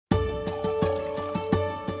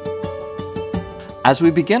As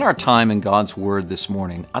we begin our time in God's Word this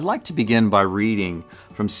morning, I'd like to begin by reading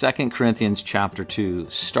from 2 Corinthians chapter 2,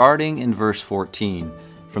 starting in verse 14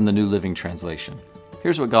 from the New Living Translation.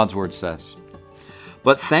 Here's what God's Word says.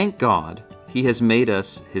 But thank God, He has made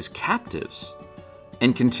us His captives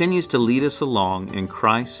and continues to lead us along in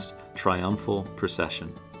Christ's triumphal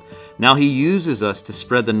procession. Now He uses us to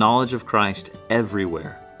spread the knowledge of Christ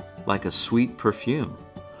everywhere, like a sweet perfume.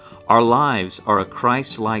 Our lives are a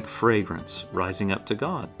Christ-like fragrance rising up to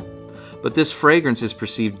God. But this fragrance is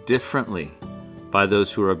perceived differently by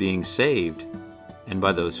those who are being saved and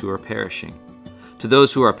by those who are perishing. To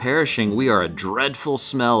those who are perishing, we are a dreadful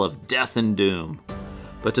smell of death and doom.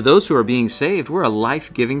 But to those who are being saved, we're a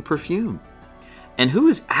life-giving perfume. And who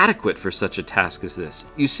is adequate for such a task as this?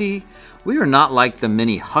 You see, we are not like the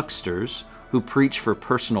many hucksters who preach for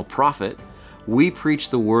personal profit. We preach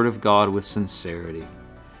the Word of God with sincerity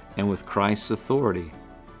and with Christ's authority,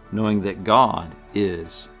 knowing that God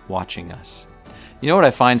is watching us. You know what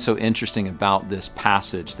I find so interesting about this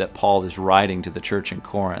passage that Paul is writing to the church in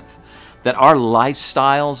Corinth? That our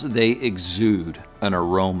lifestyles, they exude an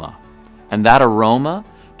aroma. And that aroma,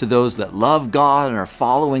 to those that love God and are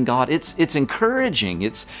following God, it's encouraging.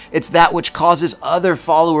 It's that which causes other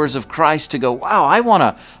followers of Christ to go, wow, I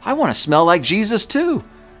want to smell like Jesus too.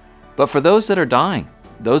 But for those that are dying,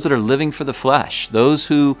 those that are living for the flesh, those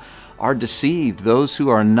who are deceived, those who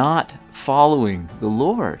are not following the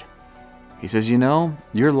Lord, he says, you know,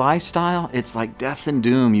 your lifestyle, it's like death and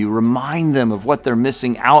doom. You remind them of what they're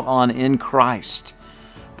missing out on in Christ.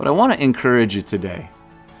 But I want to encourage you today,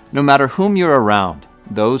 no matter whom you're around,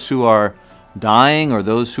 those who are dying or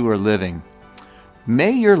those who are living,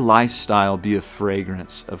 may your lifestyle be a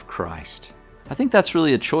fragrance of Christ. I think that's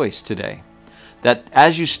really a choice today. That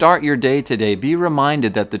as you start your day today, be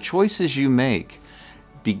reminded that the choices you make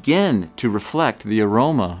begin to reflect the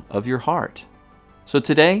aroma of your heart. So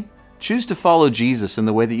today, choose to follow Jesus in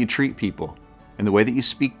the way that you treat people, in the way that you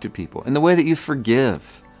speak to people, in the way that you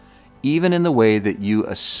forgive, even in the way that you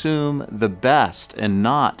assume the best and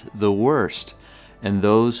not the worst in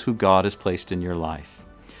those who God has placed in your life.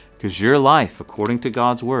 Because your life, according to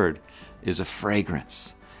God's Word, is a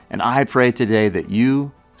fragrance. And I pray today that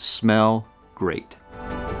you smell great.